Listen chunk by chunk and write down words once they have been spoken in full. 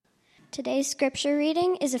Today's scripture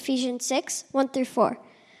reading is Ephesians 6, 1 through 4.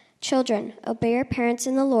 Children, obey your parents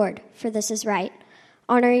in the Lord, for this is right.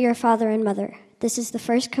 Honor your father and mother. This is the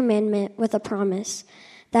first commandment with a promise,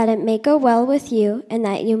 that it may go well with you and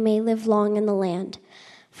that you may live long in the land.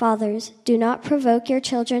 Fathers, do not provoke your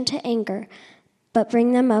children to anger, but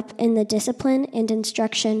bring them up in the discipline and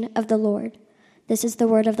instruction of the Lord. This is the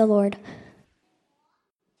word of the Lord.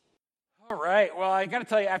 All right, well, I got to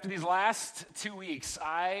tell you, after these last 2 weeks,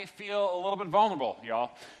 I feel a little bit vulnerable,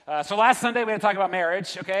 y'all. So last Sunday, we had to talk about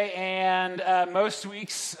marriage, okay? And most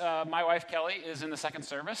weeks, my wife, Kelly, is in the second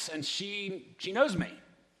service, and she knows me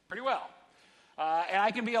pretty well. And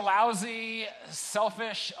I can be a lousy,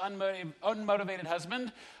 selfish, unmotivated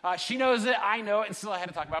husband. She knows it, I know it, and still I had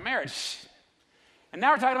to talk about marriage. And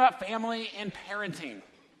now we're talking about family and parenting.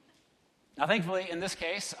 Now, thankfully, in this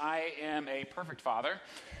case, I am a perfect father.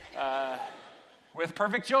 With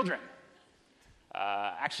perfect children.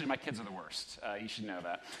 Actually, my kids are the worst. You should know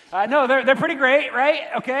that. No, they're pretty great, right?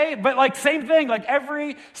 Okay, but like same thing. Like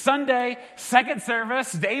every Sunday, second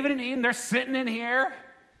service, David and Eden, they're sitting in here.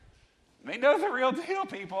 They know the real deal,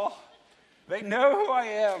 people. They know who I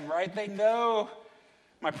am, right? They know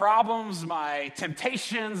my problems, my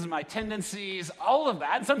temptations, my tendencies, all of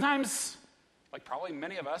that. And sometimes, like probably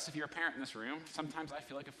many of us, if you're a parent in this room, sometimes I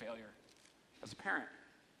feel like a failure as a parent.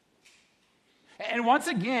 And once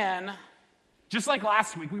again, just like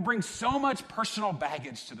last week, we bring so much personal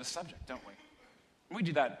baggage to the subject, don't we? We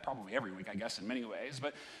do that probably every week, I guess, in many ways.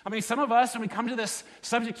 But, I mean, some of us, when we come to this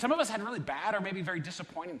subject, some of us had really bad or maybe very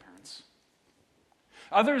disappointing parents.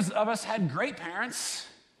 Others of us had great parents,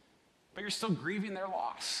 but you're still grieving their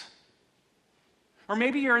loss. Or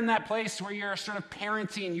maybe you're in that place where you're sort of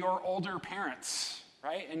parenting your older parents,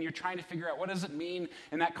 right? And you're trying to figure out what does it mean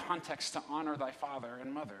in that context to honor thy father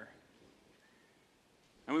and mother.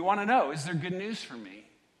 And we want to know, is there good news for me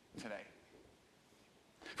today?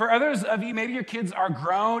 For others of you, maybe your kids are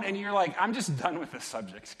grown and you're like, I'm just done with this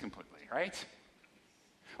subject completely, right?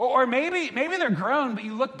 Or maybe they're grown, but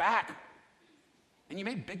you look back and you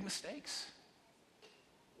made big mistakes.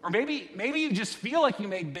 Or maybe you just feel like you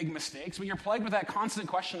made big mistakes, but you're plagued with that constant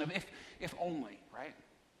question of if only, right?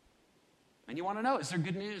 And you want to know, is there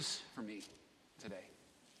good news for me today?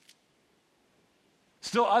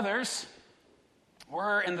 Still others,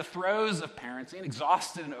 we're in the throes of parenting,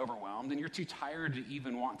 exhausted and overwhelmed, and you're too tired to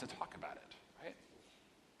even want to talk about it, right?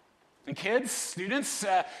 And kids, students,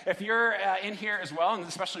 if you're in here as well, and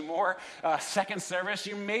especially more second service,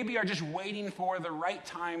 you maybe are just waiting for the right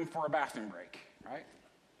time for a bathroom break, right?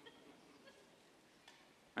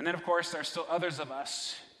 And then, of course, there are still others of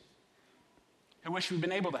us who wish we'd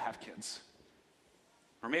been able to have kids,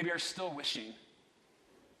 or maybe are still wishing.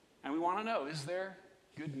 And we want to know, is there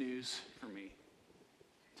good news for me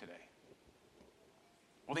today?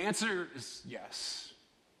 Well, the answer is yes.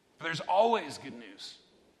 But there's always good news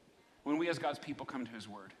when we as God's people come to his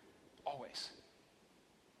word. Always.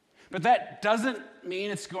 But that doesn't mean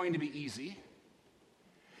it's going to be easy.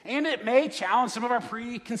 And it may challenge some of our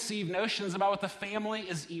preconceived notions about what the family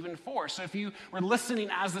is even for. So if you were listening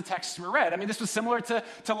as the texts were read, I mean, this was similar to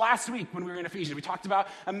last week when we were in Ephesians. We talked about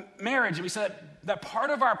marriage, and we said that part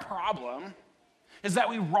of our problem is that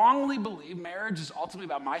we wrongly believe marriage is ultimately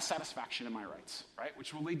about my satisfaction and my rights, right?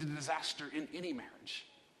 Which will lead to disaster in any marriage.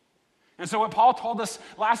 And so what Paul told us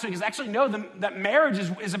last week is actually know that marriage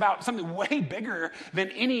is about something way bigger than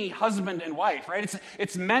any husband and wife, right?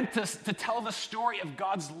 It's meant to tell the story of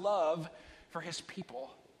God's love for his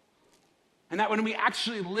people. And that when we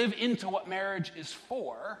actually live into what marriage is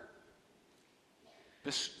for,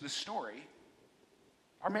 this story,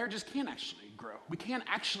 our marriages can actually grow. We can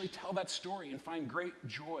actually tell that story and find great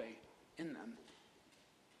joy in them.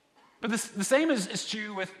 But the same is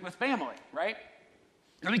true with family, right?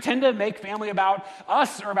 And we tend to make family about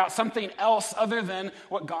us or about something else other than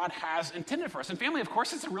what God has intended for us. And family, of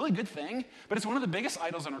course, it's a really good thing, but it's one of the biggest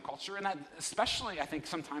idols in our culture, and that especially, I think,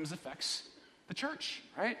 sometimes affects the church,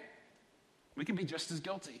 right? We can be just as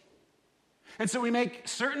guilty. And so we make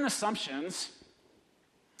certain assumptions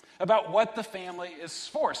about what the family is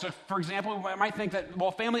for. So, for example, we might think that,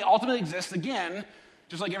 well, family ultimately exists, again,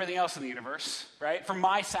 just like everything else in the universe, right? For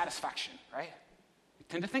my satisfaction, right? We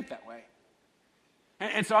tend to think that way.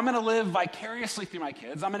 And so I'm going to live vicariously through my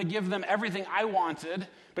kids. I'm going to give them everything I wanted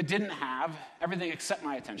but didn't have, everything except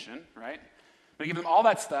my attention, right? I'm going to give them all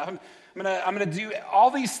that stuff. I'm going to do all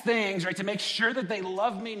these things, right, to make sure that they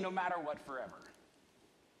love me no matter what forever.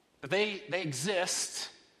 That they exist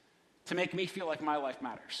to make me feel like my life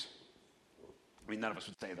matters. I mean, none of us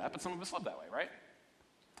would say that, but some of us live that way, right?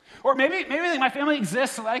 Or maybe my family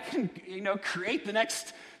exists so that I can, create the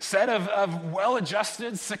next set of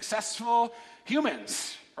well-adjusted, successful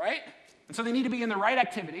humans, right? And so they need to be in the right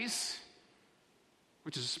activities,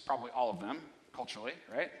 which is probably all of them culturally,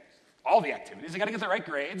 right? All the activities. They got to get the right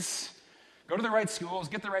grades, go to the right schools,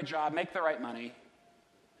 get the right job, make the right money,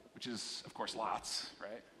 which is, of course, lots,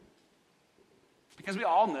 right? Because we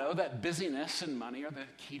all know that busyness and money are the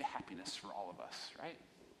key to happiness for all of us, right?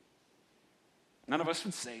 None of us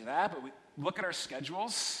would say that, but we look at our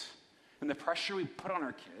schedules and the pressure we put on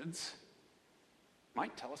our kids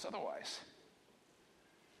might tell us otherwise.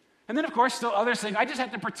 And then, of course, still others think, I just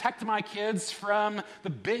have to protect my kids from the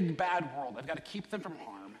big, bad world. I've got to keep them from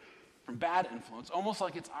harm, from bad influence, almost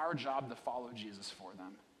like it's our job to follow Jesus for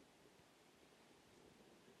them.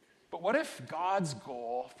 But what if God's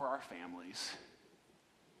goal for our families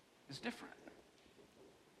is different?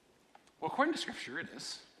 Well, according to Scripture, it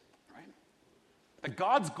is, right? That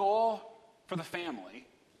God's goal for the family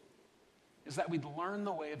is that we'd learn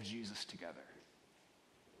the way of Jesus together.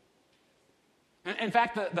 In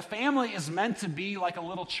fact, the family is meant to be like a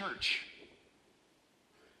little church.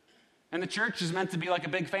 And the church is meant to be like a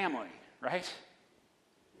big family, right?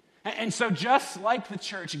 And so just like the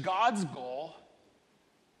church, God's goal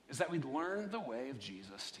is that we'd learn the way of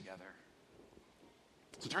Jesus together.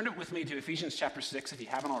 So turn it with me to Ephesians chapter 6 if you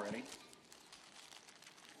haven't already.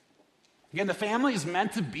 Again, the family is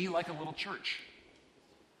meant to be like a little church,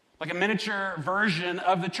 like a miniature version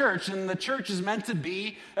of the church, and the church is meant to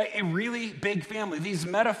be a really big family. These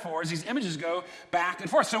metaphors, these images go back and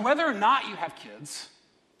forth. So whether or not you have kids,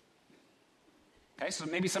 okay, so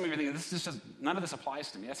maybe some of you are thinking, none of this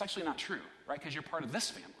applies to me. That's actually not true, right? Because you're part of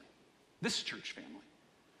this family, this church family.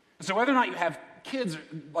 And so whether or not you have kids,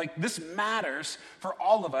 like this matters for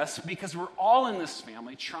all of us because we're all in this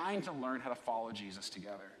family trying to learn how to follow Jesus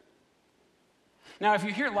together. Now, if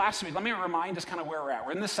you're here last week, let me remind us kind of where we're at.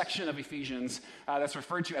 We're in this section of Ephesians that's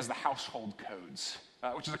referred to as the household codes,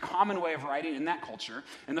 which is a common way of writing in that culture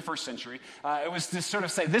in the first century. It was to sort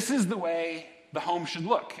of say, this is the way the home should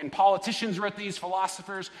look. And politicians wrote these,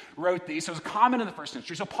 philosophers wrote these, so it was common in the first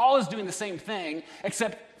century. So Paul is doing the same thing,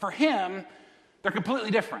 except for him, they're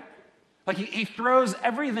completely different. Like he throws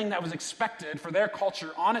everything that was expected for their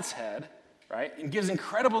culture on its head, right? And gives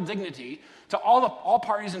incredible dignity to all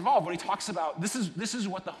parties involved when he talks about this is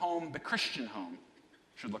what the home, the Christian home,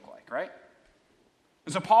 should look like, right?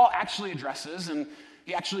 And so Paul actually addresses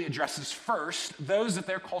first those that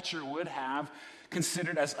their culture would have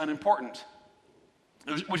considered as unimportant,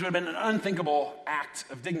 which would have been an unthinkable act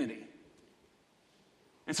of dignity.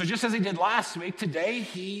 And so just as he did last week, today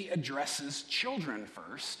he addresses children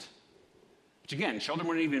first. Which again, children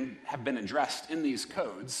wouldn't even have been addressed in these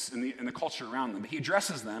codes, in the culture around them. But he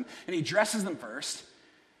addresses them, and he addresses them first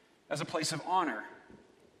as a place of honor.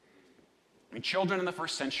 I mean, children in the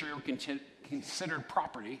first century were considered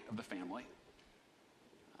property of the family,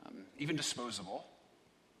 even disposable.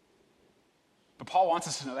 But Paul wants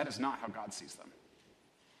us to know that is not how God sees them.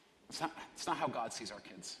 It's not how God sees our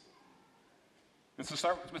kids. And so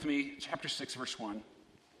start with me, chapter 6, verse 1. It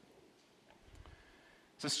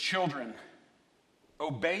says, children,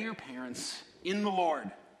 obey your parents in the Lord,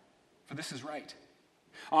 for this is right.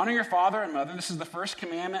 Honor your father and mother. This is the first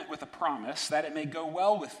commandment with a promise, that it may go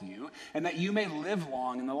well with you and that you may live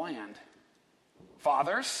long in the land.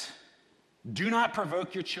 Fathers, do not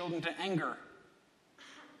provoke your children to anger,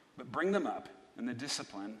 but bring them up in the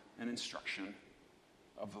discipline and instruction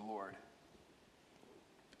of the Lord.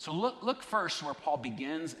 So look first where Paul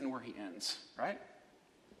begins and where he ends, right?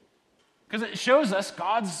 Because it shows us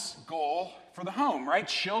God's goal for the home, right?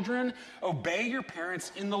 Children, obey your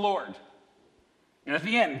parents in the Lord. And at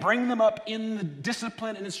the end, bring them up in the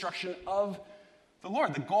discipline and instruction of the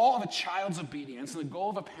Lord. The goal of a child's obedience and the goal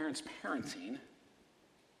of a parent's parenting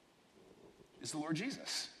is the Lord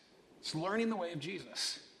Jesus. It's learning the way of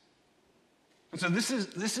Jesus. And so this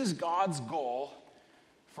is God's goal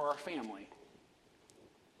for our family.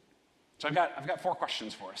 So I've got 4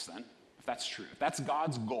 questions for us then, if that's true. If that's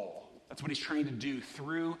God's goal, that's what he's trying to do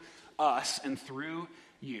through us and through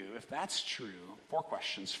you. If that's true, 4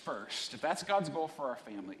 questions. First, if that's God's goal for our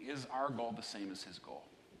family, is our goal the same as his goal?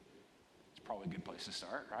 It's probably a good place to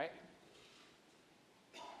start, right?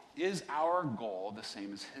 Is our goal the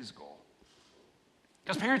same as his goal?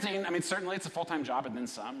 Because parenting, certainly it's a full-time job and then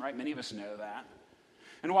some, right? Many of us know that.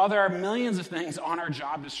 And while there are millions of things on our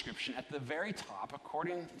job description, at the very top,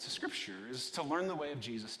 according to Scripture, is to learn the way of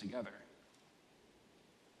Jesus together.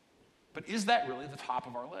 But is that really the top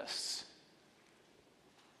of our lists?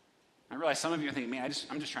 I realize some of you are thinking, man,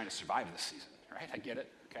 I'm just trying to survive this season, right? I get it,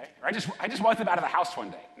 okay? Or I just want them out of the house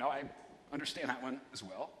one day. No, Understand that one as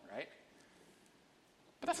well, right?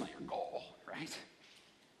 But that's not your goal, right?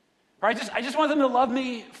 Or I just want them to love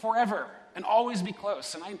me forever and always be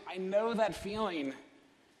close. And I know that feeling.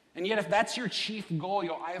 And yet if that's your chief goal,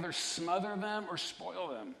 you'll either smother them or spoil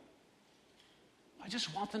them. I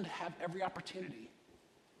just want them to have every opportunity.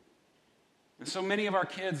 And so many of our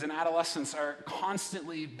kids and adolescents are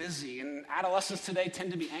constantly busy. And adolescents today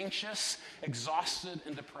tend to be anxious, exhausted,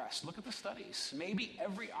 and depressed. Look at the studies. Maybe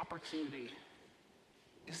every opportunity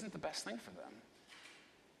isn't the best thing for them.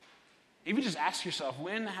 Even just ask yourself,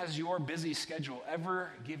 when has your busy schedule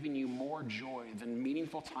ever given you more joy than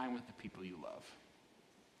meaningful time with the people you love?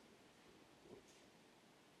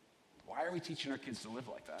 Why are we teaching our kids to live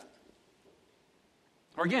like that?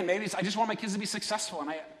 Or again, maybe it's, I just want my kids to be successful,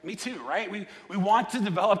 and me too, right? We want to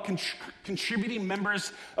develop contributing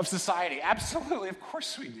members of society. Absolutely, of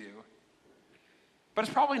course we do. But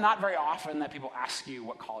it's probably not very often that people ask you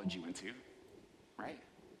what college you went to, right?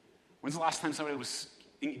 When's the last time somebody was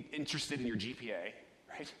interested in your GPA,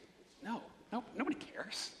 right? No, nobody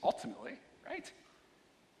cares, ultimately, right?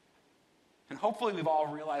 And hopefully we've all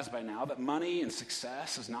realized by now that money and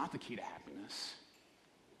success is not the key to happiness.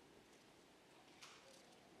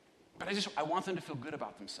 But I want them to feel good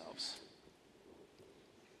about themselves.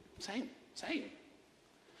 Same.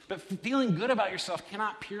 But feeling good about yourself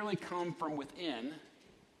cannot purely come from within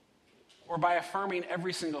or by affirming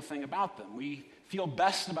every single thing about them. We feel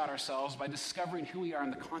best about ourselves by discovering who we are in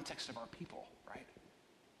the context of our people, right?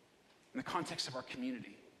 In the context of our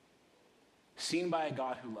community. Seen by a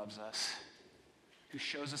God who loves us, who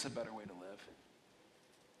shows us a better way to live.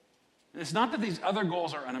 And it's not that these other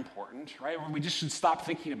goals are unimportant, right? Or we just should stop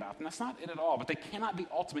thinking about them. That's not it at all, but they cannot be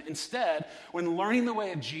ultimate. Instead, when learning the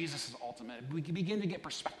way of Jesus is ultimate, we can begin to get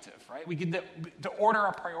perspective, right? We get to order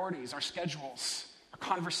our priorities, our schedules, our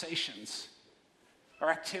conversations, our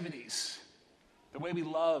activities, the way we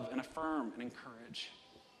love and affirm and encourage.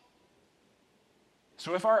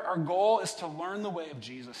 So if our goal is to learn the way of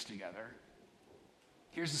Jesus together,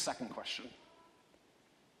 here's the second question.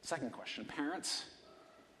 Second question, parents,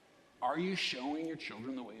 are you showing your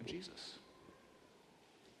children the way of Jesus?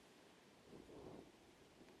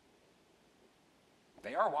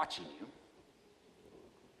 They are watching you.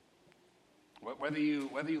 Whether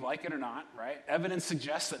you like it or not, right? Evidence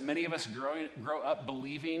suggests that many of us grow up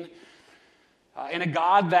believing in a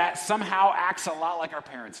God that somehow acts a lot like our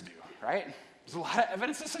parents do, right? There's a lot of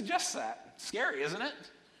evidence that suggests that. Scary, isn't it?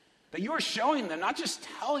 That you are showing them, not just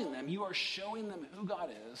telling them, you are showing them who God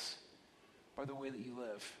is by the way that you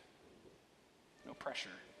live. No pressure.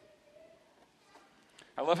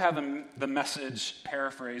 I love how the Message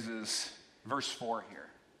paraphrases verse 4 here.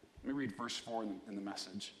 Let me read verse 4 in the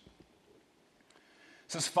Message.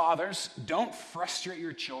 It says, fathers, don't frustrate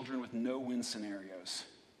your children with no-win scenarios.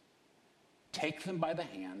 Take them by the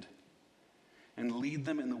hand and lead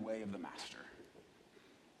them in the way of the master.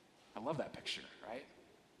 I love that picture, right?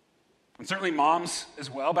 And certainly moms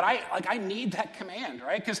as well, but I need that command,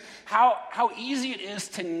 right? Because how easy it is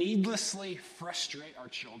to needlessly frustrate our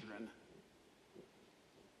children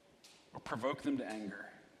or provoke them to anger.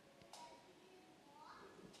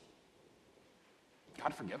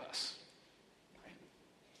 God forgive us, right?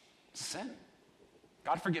 It's a sin.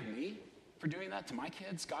 God forgive me for doing that to my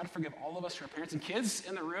kids. God forgive all of us who are parents. And kids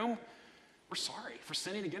in the room, we're sorry for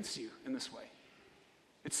sinning against you in this way.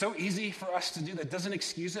 It's so easy for us to do that. Doesn't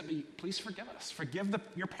excuse it, but please forgive us. Forgive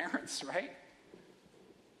your parents, right?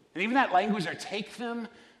 And even that language there, take them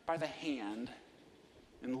by the hand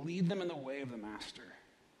and lead them in the way of the master.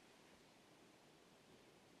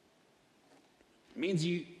 It means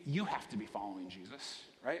you have to be following Jesus,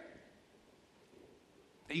 right?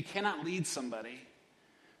 That you cannot lead somebody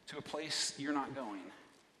to a place you're not going.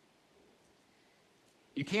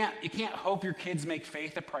 You can't hope your kids make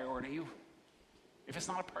faith a priority if it's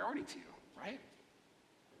not a priority to you, right?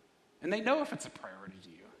 And they know if it's a priority to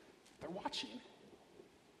you. They're watching.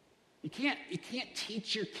 You can't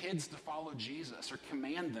teach your kids to follow Jesus or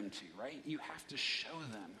command them to, right? You have to show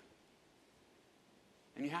them.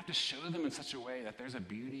 And you have to show them in such a way that there's a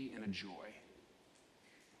beauty and a joy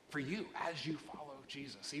for you as you follow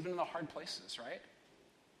Jesus, even in the hard places, right?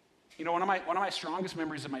 You know, one of my strongest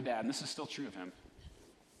memories of my dad, and this is still true of him,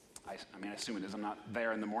 I assume it is. I'm not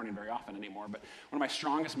there in the morning very often anymore, but one of my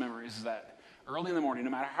strongest memories is that early in the morning,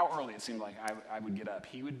 no matter how early it seemed like I would get up,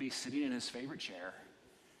 he would be sitting in his favorite chair,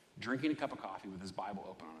 drinking a cup of coffee with his Bible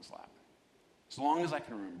open on his lap. As long as I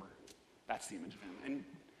can remember, that's the image of him. And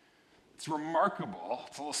it's remarkable,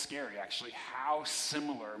 it's a little scary actually, how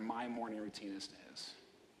similar my morning routine is to his.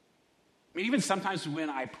 I mean, even sometimes when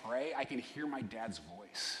I pray, I can hear my dad's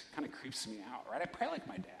voice. It kind of creeps me out, right? I pray like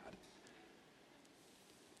my dad.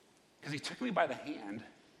 because he took me by the hand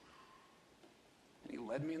and he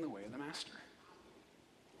led me in the way of the master.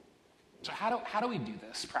 So how do we do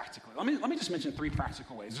this practically? Let me just mention 3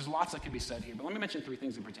 practical ways. There's lots that could be said here, but let me mention 3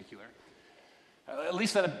 things in particular. At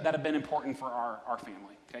least that have been important for our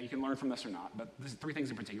family. Okay, you can learn from this or not, but there's 3 things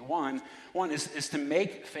in particular. One is to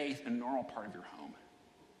make faith a normal part of your home.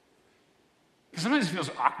 Because sometimes it feels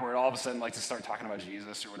awkward all of a sudden, like to start talking about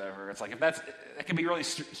Jesus or whatever. It's like it can be really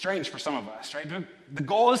strange for some of us, right? The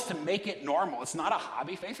goal is to make it normal. It's not a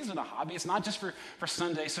hobby. Faith isn't a hobby. It's not just for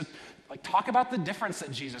Sunday. So, like, talk about the difference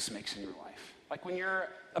that Jesus makes in your life. Like when you're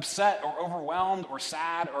upset or overwhelmed or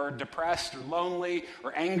sad or depressed or lonely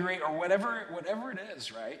or angry or whatever it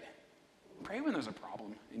is, right? Pray when there's a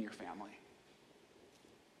problem in your family.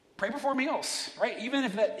 Pray before meals, right? Even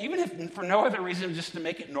if for no other reason, just to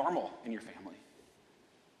make it normal in your family.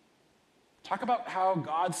 Talk about how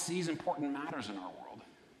God sees important matters in our world.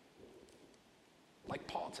 Like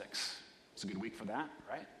politics. It's a good week for that,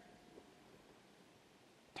 right?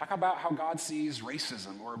 Talk about how God sees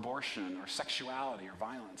racism or abortion or sexuality or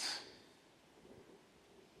violence.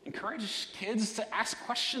 Encourage kids to ask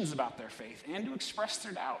questions about their faith and to express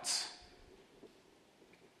their doubts.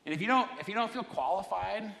 And if you don't feel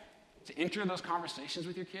qualified to enter those conversations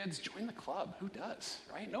with your kids, join the club. Who does,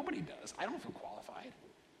 right? Nobody does. I don't feel qualified.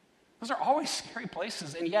 Those are always scary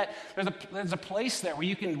places, and yet there's a place there where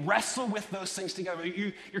you can wrestle with those things together.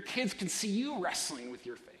 Your kids can see you wrestling with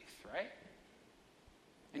your faith, right?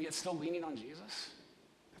 And yet still leaning on Jesus.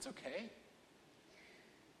 That's okay.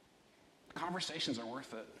 The conversations are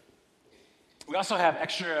worth it. We also have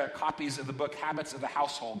extra copies of the book Habits of the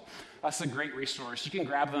Household. That's a great resource. You can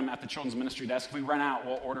grab them at the children's ministry desk. If we run out,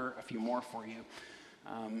 we'll order a few more for you.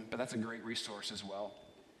 But that's a great resource as well.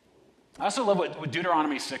 I also love what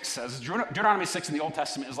Deuteronomy 6 says. Deuteronomy 6 in the Old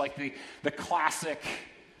Testament is like the classic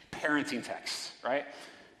parenting text, right?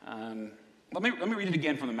 Let me read it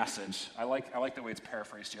again from the Message. I like the way it's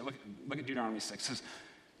paraphrased here. Look at Deuteronomy 6. It says,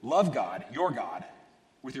 love God, your God,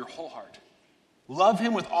 with your whole heart. Love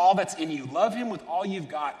him with all that's in you. Love him with all you've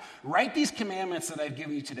got. Write these commandments that I've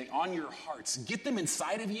given you today on your hearts. Get them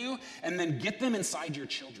inside of you, and then get them inside your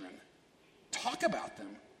children. Talk about them.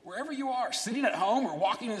 Wherever you are, sitting at home or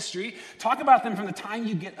walking in the street, talk about them from the time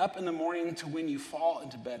you get up in the morning to when you fall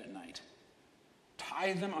into bed at night.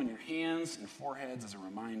 Tie them on your hands and foreheads as a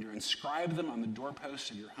reminder. Inscribe them on the doorposts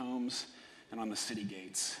of your homes and on the city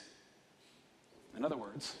gates. In other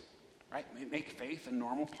words, right, make faith a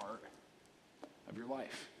normal part of your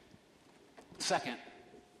life. Second,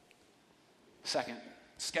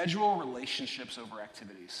 schedule relationships over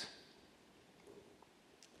activities.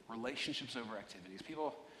 Relationships over activities.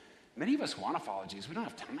 Many of us want to follow Jesus. We don't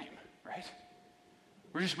have time, right?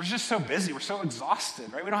 We're just so busy. We're so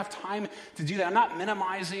exhausted, right? We don't have time to do that. I'm not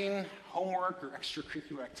minimizing homework or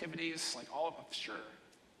extracurricular activities, like all of us, sure.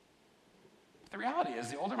 But the reality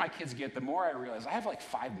is, the older my kids get, the more I realize I have like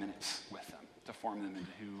 5 minutes with them to form them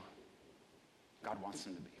into who God wants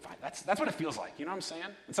them to be. That's what it feels like. You know what I'm saying?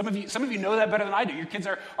 And some of you know that better than I do. Your kids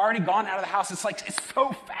are already gone out of the house. It's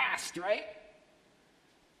so fast, right?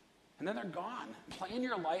 And then they're gone. Plan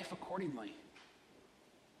your life accordingly.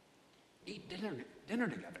 Eat dinner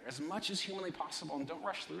together as much as humanly possible, and don't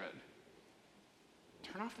rush through it.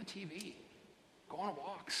 Turn off the TV. Go on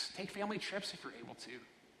walks. Take family trips if you're able to.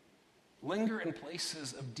 Linger in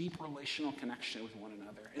places of deep relational connection with one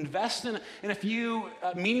another. Invest in a few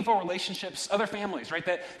meaningful relationships, other families, right,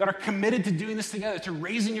 that are committed to doing this together, to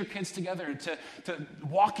raising your kids together, and to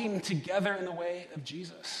walking together in the way of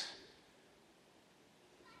Jesus.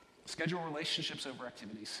 Schedule relationships over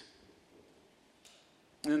activities.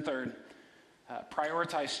 And then third,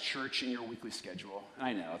 prioritize church in your weekly schedule. And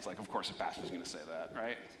I know, it's like, of course a pastor's going to say that,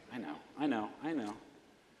 right? I know.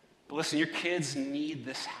 But listen, your kids need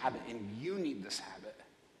this habit, and you need this habit.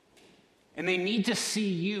 And they need to see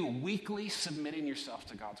you weekly submitting yourself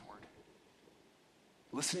to God's word.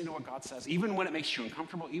 Listening to what God says, even when it makes you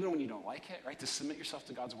uncomfortable, even when you don't like it, right? To submit yourself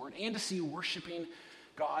to God's word and to see you worshiping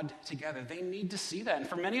God together. They need to see that. And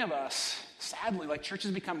for many of us, sadly, like church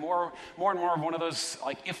has become more and more of one of those,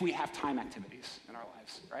 like, if we have time activities in our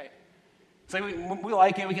lives, right? It's like we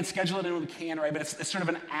like it, we can schedule it in when we can, right? But it's sort of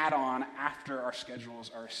an add-on after our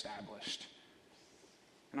schedules are established.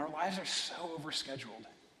 And our lives are so overscheduled.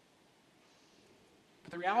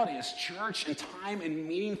 But the reality is, church and time and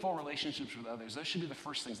meaningful relationships with others, those should be the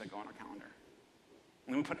first things that go on our calendar.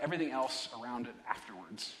 And then we put everything else around it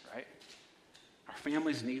afterwards, right? Our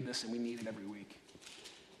families need this, and we need it every week.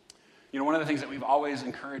 You know, one of the things that we've always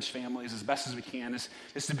encouraged families as best as we can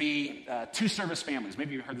is to be two-service families.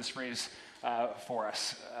 Maybe you've heard this phrase, for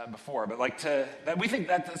us before, but that we think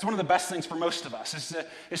that's one of the best things for most of us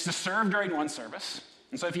is to serve during one service.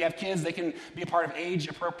 And so if you have kids, they can be a part of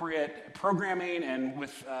age-appropriate programming and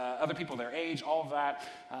with other people their age, all of that,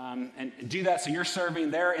 and do that so you're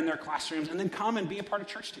serving, they're in their classrooms, and then come and be a part of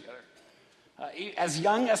church together. As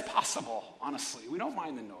young as possible, honestly. We don't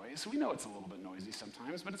mind the noise. We know it's a little bit noisy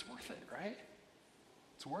sometimes, but it's worth it, right?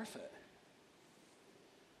 It's worth it.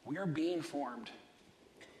 We are being formed,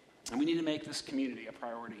 and we need to make this community a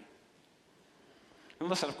priority. And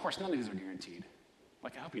listen, of course, none of these are guaranteed.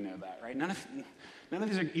 Like, I hope you know that, right? None of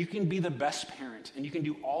these are, you can be the best parent, and you can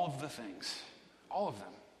do all of the things, all of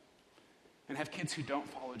them, and have kids who don't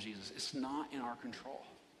follow Jesus. It's not in our control.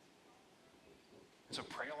 And so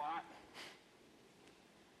pray a lot.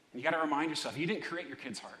 And you got to remind yourself, you didn't create your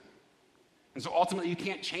kid's heart. And so ultimately, you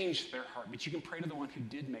can't change their heart, but you can pray to the one who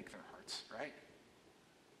did make their hearts, right?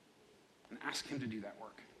 And ask him to do that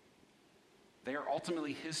work. They are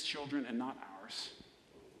ultimately his children and not ours.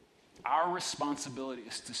 Our responsibility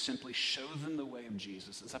is to simply show them the way of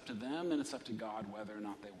Jesus. It's up to them and it's up to God whether or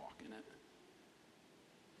not they walk in it.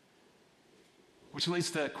 Which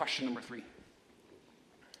leads to question number 3.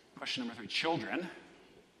 Question number 3, children.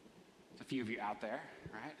 There's a few of you out there,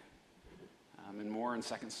 right? And more in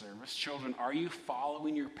second service. Children, are you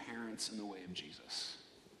following your parents in the way of Jesus?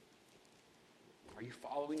 Are you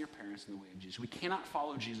following your parents in the way of Jesus? We cannot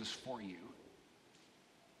follow Jesus for you.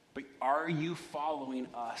 But are you following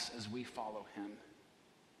us as we follow him?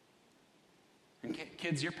 And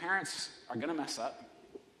kids, your parents are going to mess up.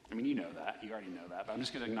 I mean, you know that. You already know that. But I'm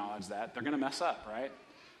just going to acknowledge that. They're going to mess up, right?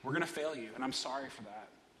 We're going to fail you, and I'm sorry for that.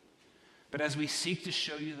 But as we seek to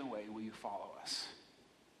show you the way, will you follow us?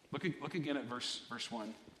 Look again at verse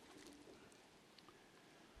 1.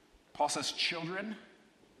 Paul says, children,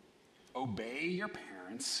 obey your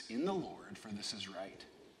parents in the Lord, for this is right.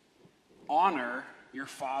 Honor your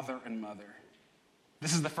father and mother.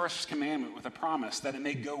 This is the first commandment with a promise that it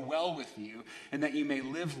may go well with you and that you may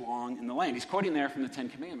live long in the land. He's quoting there from the 10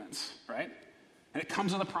 Commandments, right? And it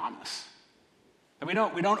comes with a promise. That we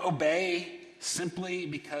don't obey simply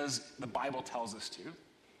because the Bible tells us to,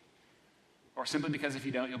 or simply because if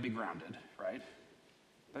you don't, you'll be grounded, right?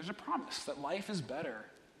 There's a promise that life is better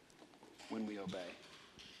when we obey.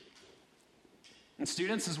 And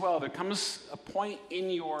students as well, there comes a point in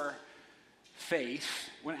your faith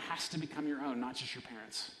when it has to become your own, not just your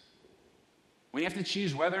parents. When you have to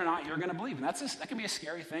choose whether or not you're going to believe. And that can be a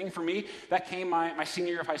scary thing. For me, that came my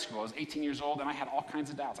senior year of high school. I was 18 years old, and I had all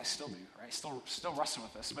kinds of doubts. I still do, right? Still wrestle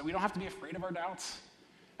with this. But we don't have to be afraid of our doubts.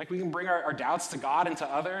 Like, we can bring our doubts to God and to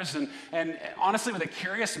others. And honestly, with a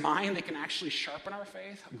curious mind, they can actually sharpen our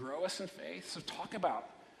faith, grow us in faith. So talk about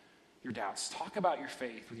your doubts. Talk about your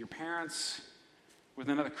faith with your parents, with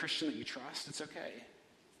another Christian that you trust. It's okay.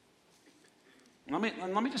 Let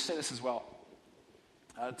me just say this as well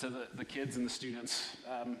to the kids and the students.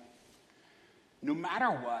 No matter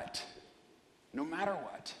what,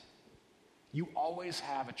 you always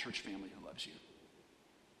have a church family who loves you.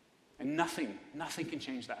 And nothing can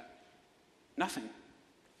change that. Nothing.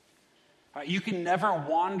 You can never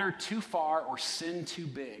wander too far or sin too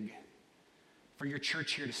big for your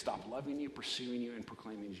church here to stop loving you, pursuing you, and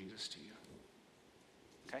proclaiming Jesus to you.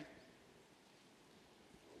 Okay?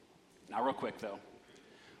 Now, real quick, though.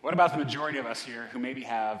 What about the majority of us here who maybe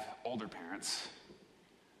have older parents?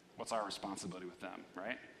 What's our responsibility with them,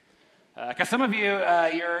 right? Because some of you,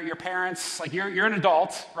 your parents, like you're an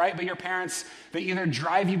adult, right? But your parents, they either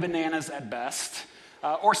drive you bananas at best,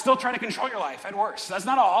 or still try to control your life at worst. That's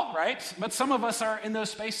not all, right? But some of us are in those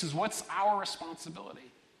spaces. What's our responsibility?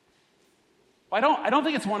 Well, I don't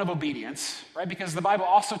think it's one of obedience, right? Because the Bible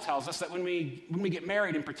also tells us that when we get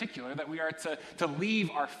married in particular, that we are to leave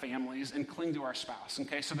our families and cling to our spouse,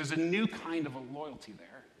 okay? So there's a new kind of a loyalty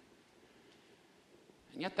there.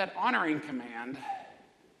 And yet that honoring command,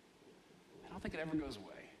 I don't think it ever goes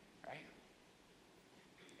away, right?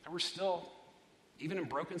 And we're still, even in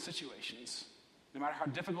broken situations, no matter how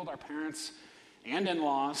difficult our parents and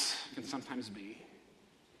in-laws can sometimes be,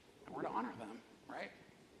 we're to honor them, right?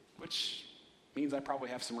 Which means I probably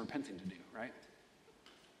have some repenting to do, right?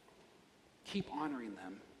 Keep honoring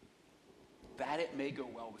them, that it may go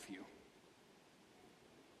well with you.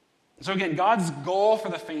 So again, God's goal for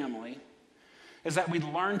the family is that we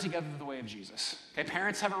learn together the way of Jesus. Okay,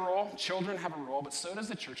 parents have a role, children have a role, but so does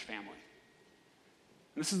the church family.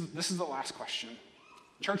 And this is the last question.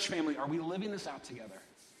 Church family, are we living this out together?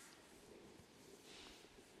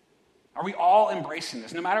 Are we all embracing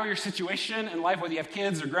this? No matter your situation in life, whether you have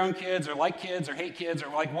kids or grown kids or like kids or hate kids or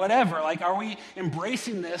like whatever, like are we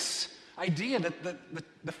embracing this idea that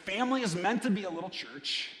the family is meant to be a little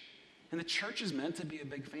church And the church is meant to be a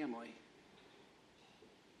big family,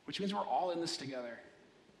 which means we're all in this together.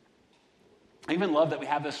 I even love that we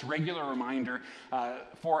have this regular reminder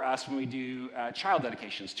for us when we do child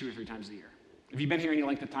dedications 2 or 3 times a year. If you've been here any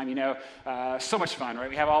length of time, you know, so much fun, right?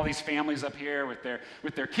 We have all these families up here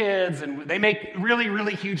with their kids, and they make really,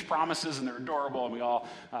 really huge promises, and they're adorable, and we all,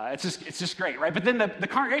 it's just great, right? But then the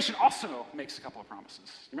congregation also makes a couple of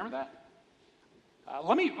promises. You remember that?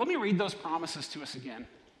 Let me read those promises to us again,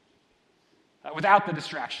 without the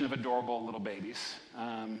distraction of adorable little babies.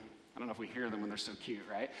 I don't know if we hear them when they're so cute,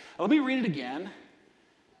 right? Let me read it again,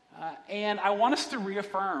 and I want us to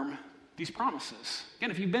reaffirm these promises.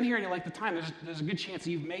 Again, if you've been here any length of time, there's a good chance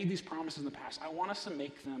that you've made these promises in the past. I want us to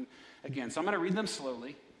make them again. So I'm going to read them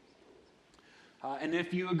slowly, and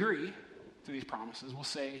if you agree to these promises, we'll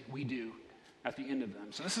say we do at the end of them.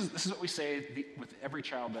 So this is what we say with every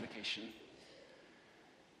child dedication.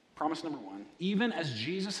 Promise number 1, even as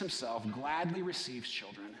Jesus himself gladly receives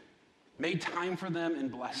children, made time for them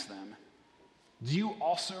and blessed them, do you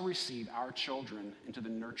also receive our children into the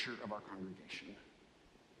nurture of our congregation?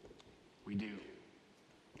 We do.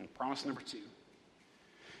 And promise number 2.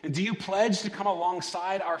 And do you pledge to come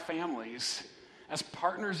alongside our families as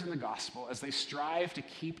partners in the gospel as they strive to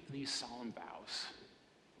keep these solemn vows?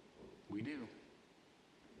 We do.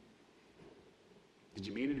 Did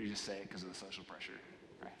you mean it or just say it because of the social pressure?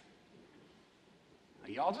 Right?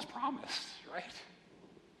 Y'all just promised, right?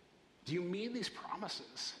 Do you mean these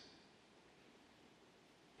promises?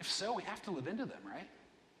 If so, we have to live into them, right?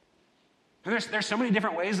 And there's so many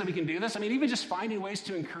different ways that we can do this. I mean, even just finding ways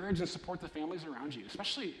to encourage and support the families around you,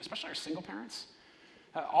 especially our single parents.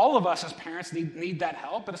 All of us as parents need that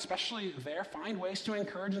help, but especially there, find ways to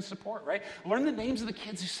encourage and support, right? Learn the names of the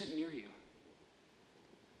kids who sit near you.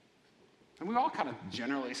 And we all kind of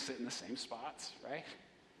generally sit in the same spots, right?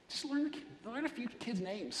 Just learn a few kids'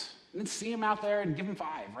 names, and then see them out there and give them 5,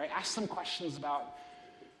 right? Ask them questions about,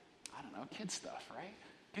 I don't know, kid stuff, right?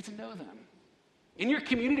 Get to know them. In your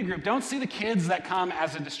community group, don't see the kids that come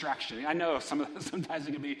as a distraction. I know sometimes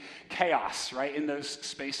it can be chaos, right, in those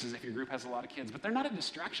spaces if your group has a lot of kids, but they're not a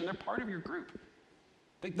distraction. They're part of your group.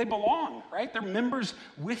 They belong, right? They're members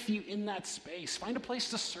with you in that space. Find a place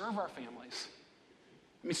to serve our families.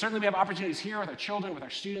 I mean, certainly we have opportunities here with our children, with our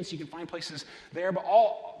students. You can find places there, but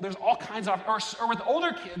there's all kinds of, or with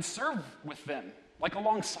older kids, serve with them, like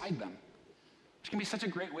alongside them. Which can be such a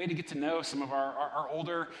great way to get to know some of our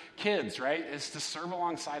older kids, right? Is to serve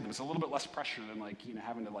alongside them. It's a little bit less pressure than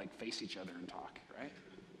having to face each other and talk, right?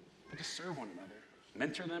 But to serve one another,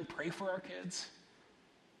 mentor them, pray for our kids.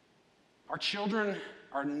 Our children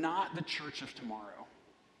are not the church of tomorrow.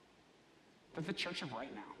 They're the church of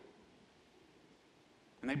right now.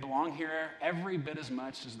 And they belong here every bit as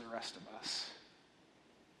much as the rest of us.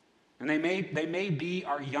 And they may be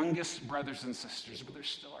our youngest brothers and sisters, but they're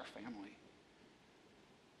still our family.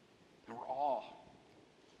 And we're all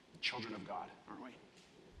children of God, aren't we?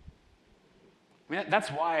 I mean, that's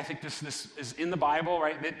why I think this is in the Bible,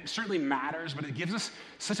 right? It certainly matters, but it gives us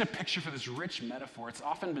such a picture for this rich metaphor. It's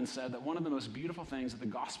often been said that one of the most beautiful things that the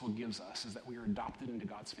gospel gives us is that we are adopted into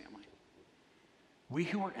God's family. We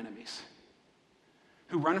who were enemies,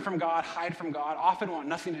 who run from God, hide from God, often want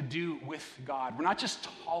nothing to do with God. We're not just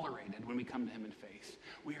tolerated when we come to him in faith.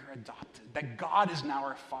 We are adopted. That God is now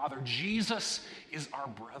our Father. Jesus is our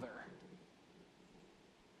brother.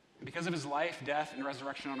 And because of his life, death, and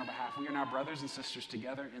resurrection on our behalf, we are now brothers and sisters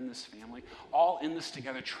together in this family, all in this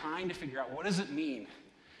together, trying to figure out what does it mean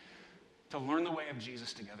to learn the way of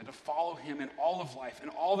Jesus together, to follow him in all of life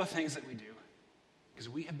and all the things that we do, because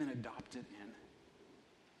we have been adopted in.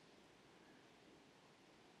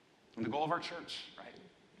 And the goal of our church, right,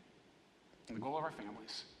 and the goal of our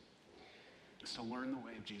families is to learn the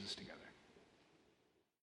way of Jesus together.